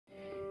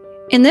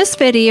In this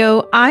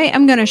video, I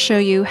am going to show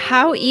you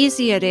how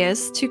easy it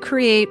is to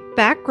create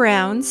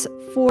backgrounds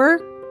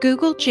for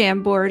Google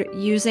Jamboard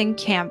using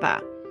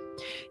Canva.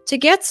 To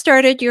get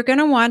started, you're going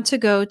to want to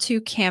go to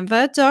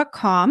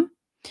canva.com,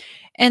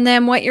 and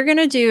then what you're going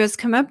to do is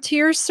come up to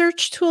your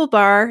search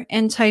toolbar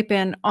and type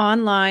in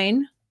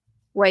online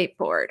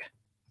whiteboard,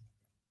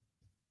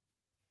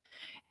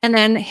 and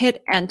then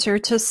hit enter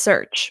to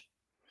search.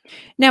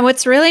 Now,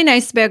 what's really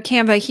nice about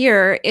Canva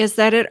here is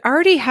that it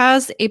already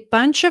has a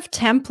bunch of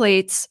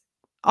templates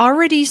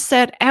already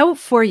set out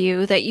for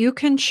you that you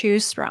can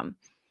choose from.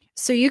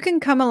 So you can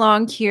come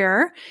along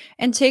here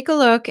and take a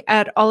look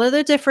at all of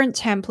the different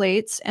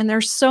templates, and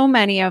there's so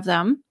many of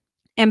them,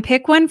 and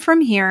pick one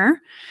from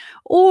here,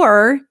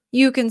 or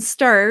you can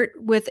start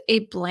with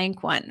a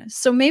blank one.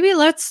 So maybe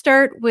let's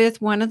start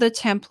with one of the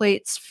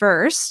templates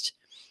first,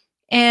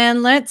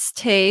 and let's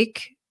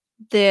take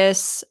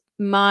this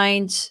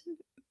mind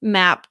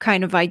map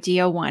kind of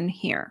idea one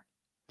here.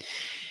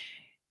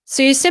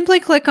 So you simply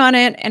click on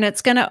it and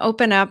it's going to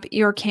open up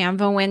your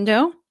Canva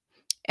window.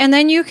 And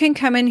then you can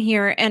come in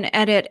here and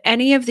edit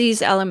any of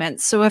these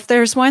elements. So if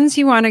there's ones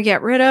you want to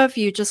get rid of,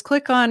 you just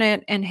click on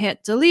it and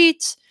hit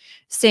delete.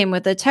 Same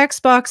with the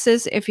text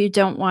boxes. If you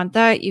don't want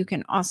that, you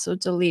can also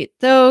delete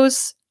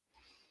those.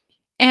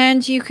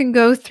 And you can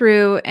go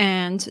through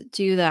and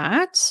do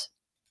that.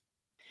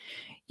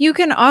 You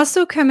can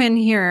also come in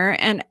here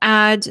and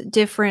add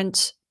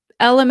different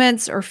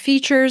elements or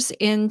features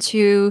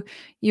into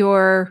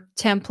your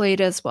template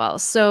as well.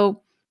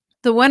 So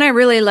the one I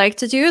really like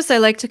to do is I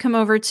like to come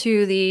over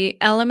to the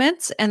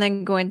elements and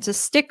then go into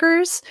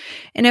stickers.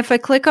 And if I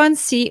click on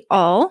see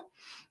all,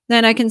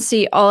 then I can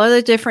see all of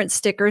the different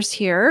stickers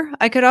here.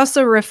 I could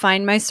also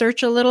refine my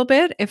search a little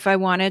bit if I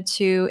wanted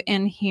to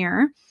in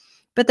here.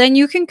 But then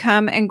you can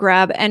come and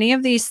grab any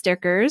of these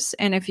stickers,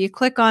 and if you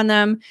click on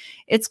them,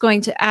 it's going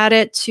to add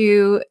it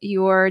to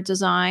your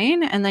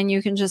design, and then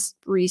you can just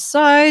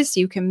resize,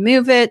 you can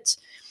move it,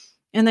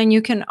 and then you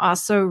can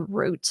also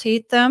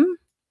rotate them.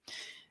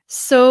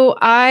 So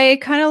I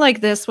kind of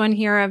like this one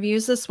here. I've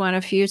used this one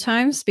a few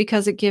times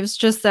because it gives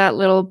just that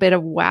little bit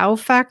of wow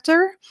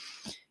factor.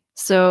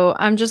 So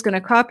I'm just going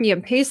to copy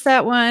and paste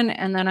that one,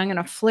 and then I'm going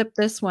to flip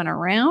this one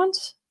around.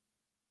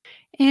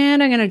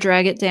 And I'm going to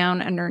drag it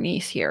down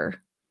underneath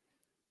here.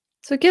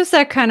 So it gives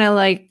that kind of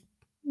like,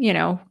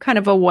 kind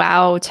of a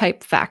wow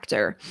type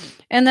factor.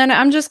 And then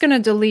I'm just going to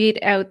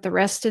delete out the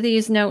rest of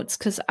these notes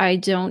because I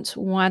don't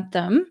want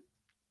them.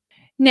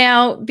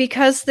 Now,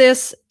 because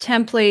this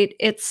template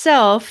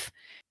itself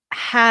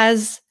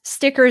has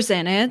stickers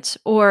in it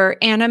or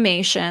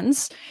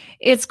animations,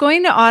 it's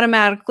going to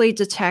automatically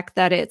detect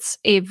that it's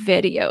a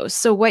video.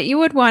 So what you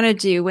would want to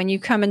do when you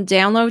come and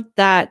download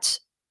that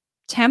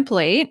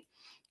template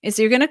is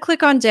you're going to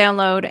click on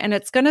download, and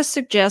it's going to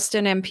suggest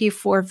an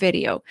MP4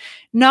 video,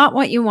 not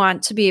what you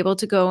want to be able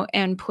to go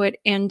and put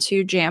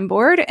into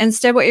Jamboard.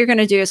 Instead, what you're going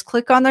to do is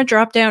click on the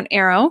drop down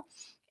arrow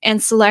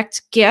and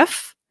select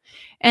GIF,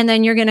 and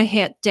then you're going to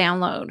hit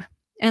download,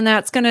 and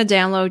that's going to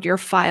download your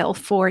file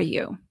for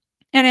you.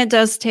 And it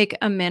does take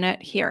a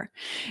minute here.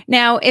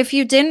 Now, if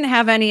you didn't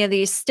have any of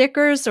these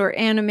stickers or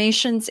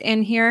animations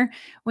in here,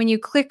 when you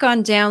click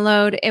on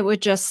download, it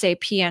would just say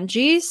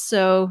PNG.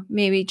 So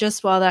maybe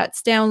just while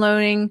that's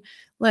downloading,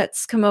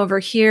 let's come over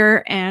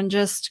here and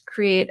just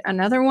create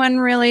another one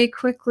really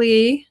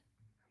quickly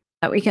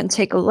that we can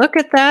take a look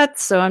at that.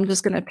 So I'm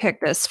just going to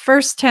pick this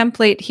first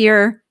template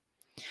here.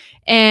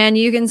 And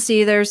you can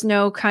see there's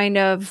no kind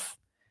of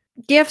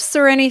GIFs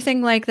or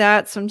anything like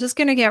that. So I'm just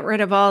going to get rid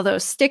of all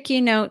those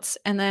sticky notes.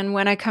 And then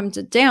when I come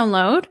to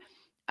download,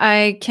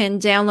 I can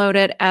download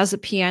it as a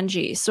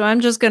PNG. So I'm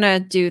just going to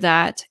do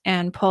that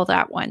and pull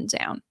that one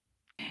down.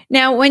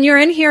 Now, when you're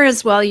in here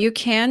as well, you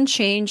can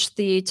change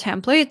the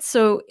template.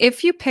 So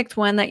if you picked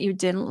one that you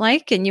didn't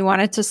like and you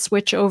wanted to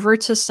switch over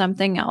to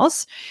something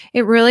else,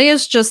 it really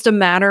is just a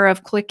matter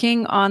of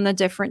clicking on the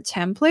different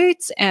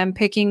templates and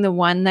picking the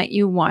one that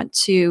you want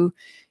to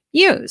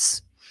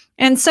use.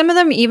 And some of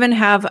them even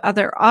have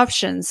other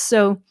options.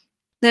 So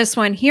this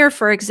one here,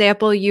 for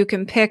example, you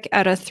can pick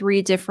out of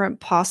 3 different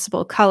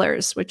possible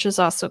colors, which is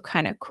also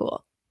kind of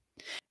cool.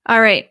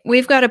 All right,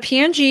 we've got a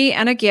PNG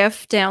and a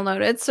GIF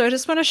downloaded. So I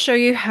just want to show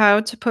you how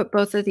to put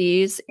both of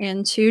these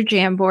into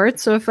Jamboard.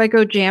 So if I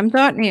go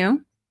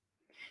jam.new,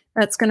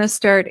 that's going to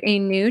start a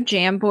new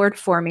Jamboard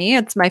for me.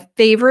 It's my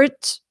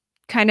favorite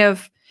kind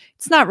of,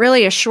 it's not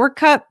really a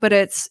shortcut, but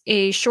it's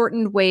a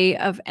shortened way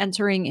of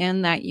entering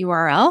in that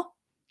URL.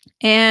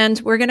 And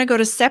we're going to go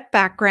to set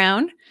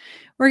background.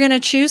 We're going to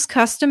choose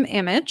custom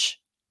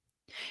image.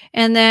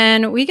 And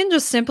then we can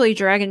just simply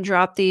drag and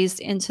drop these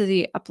into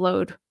the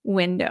upload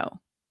window.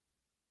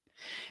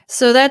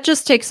 So that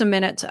just takes a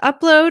minute to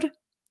upload.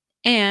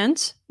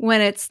 And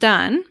when it's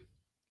done,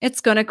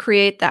 it's going to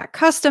create that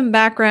custom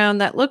background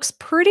that looks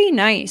pretty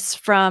nice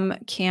from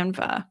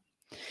Canva.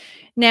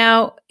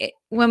 Now,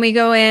 when we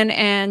go in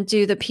and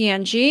do the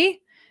PNG,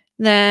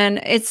 then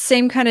it's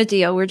same kind of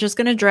deal. We're just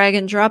going to drag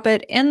and drop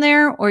it in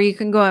there, or you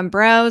can go and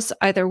browse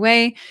either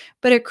way,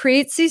 but it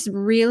creates these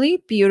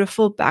really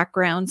beautiful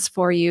backgrounds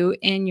for you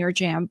in your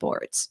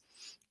Jamboards.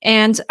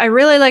 And I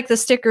really like the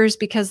stickers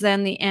because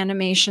then the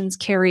animations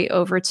carry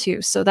over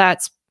too. So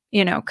that's,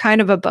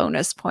 kind of a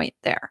bonus point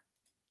there.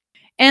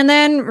 And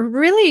then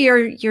really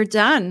you're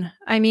done.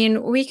 I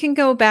mean, we can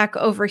go back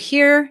over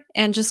here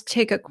and just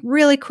take a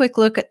really quick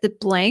look at the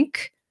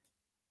blank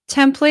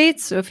template.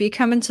 So if you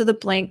come into the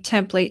blank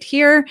template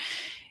here,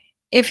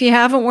 if you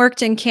haven't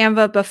worked in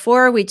Canva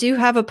before, we do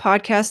have a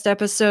podcast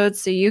episode,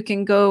 so you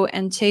can go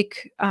and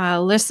take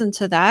listen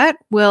to that.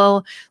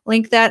 We'll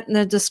link that in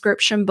the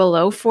description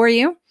below for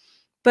you.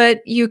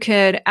 But you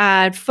could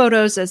add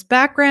photos as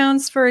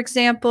backgrounds, for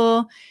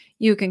example.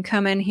 You can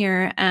come in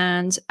here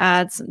and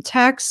add some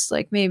text,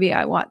 like maybe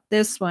I want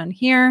this one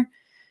here.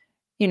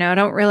 I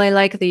don't really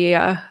like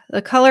the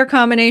color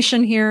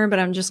combination here, but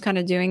I'm just kind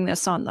of doing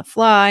this on the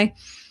fly.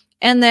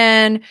 And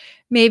then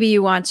maybe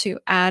you want to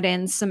add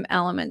in some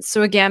elements.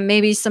 So again,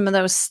 maybe some of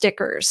those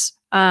stickers.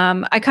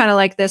 I kind of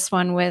like this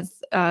one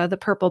with the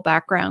purple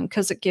background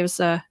because it gives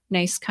a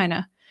nice kind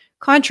of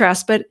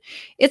contrast, but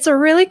it's a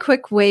really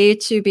quick way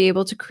to be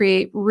able to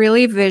create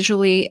really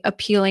visually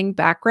appealing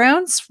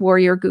backgrounds for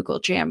your Google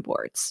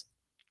Jamboards.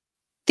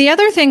 The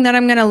other thing that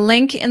I'm going to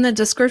link in the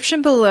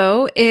description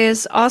below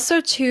is also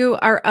to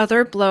our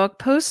other blog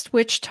post,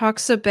 which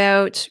talks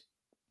about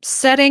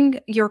setting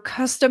your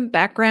custom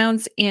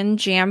backgrounds in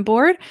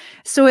Jamboard.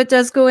 So it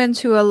does go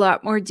into a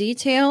lot more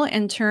detail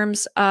in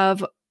terms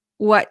of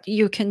what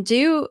you can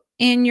do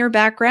in your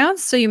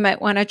backgrounds. So you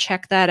might want to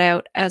check that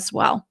out as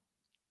well.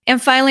 And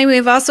finally,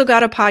 we've also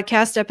got a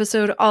podcast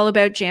episode all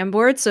about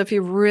Jamboard. So if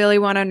you really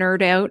want to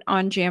nerd out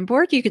on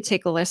Jamboard, you could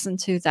take a listen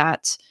to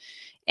that.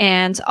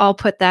 And I'll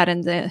put that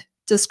in the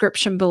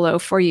description below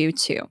for you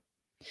too.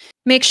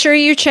 Make sure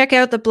you check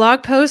out the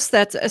blog post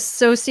that's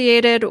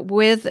associated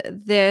with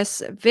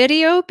this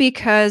video,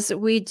 because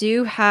we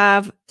do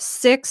have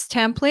 6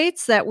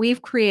 templates that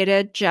we've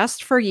created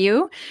just for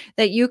you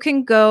that you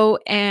can go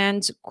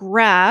and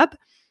grab,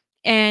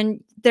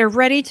 and they're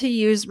ready to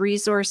use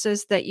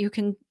resources that you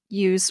can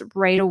use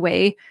right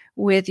away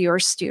with your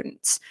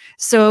students.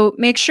 So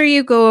make sure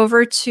you go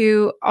over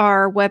to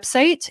our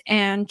website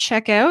and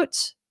check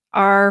out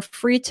our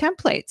free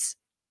templates.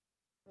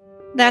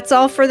 That's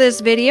all for this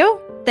video.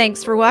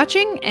 Thanks for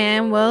watching,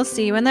 and we'll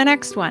see you in the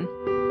next one.